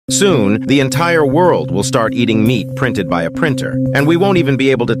Soon, the entire world will start eating meat printed by a printer, and we won't even be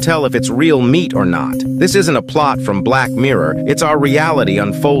able to tell if it's real meat or not. This isn't a plot from Black Mirror, it's our reality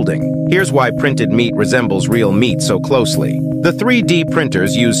unfolding. Here's why printed meat resembles real meat so closely. The 3D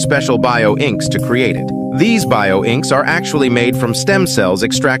printers use special bio-inks to create it. These bio-inks are actually made from stem cells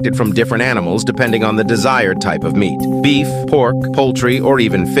extracted from different animals depending on the desired type of meat: beef, pork, poultry, or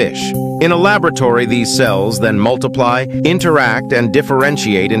even fish. In a laboratory, these cells then multiply, interact, and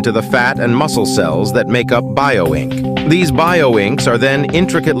differentiate into the fat and muscle cells that make up bio-ink. These bio-inks are then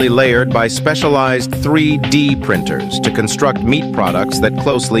intricately layered by specialized 3D printers to construct meat products that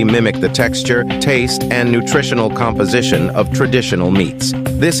closely mimic the texture, taste, and nutritional composition of traditional meats.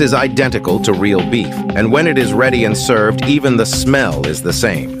 This is identical to real beef, and when it is ready and served, even the smell is the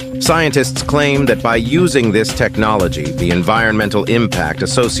same. Scientists claim that by using this technology, the environmental impact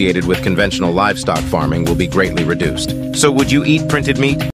associated with conventional livestock farming will be greatly reduced. So would you eat printed meat?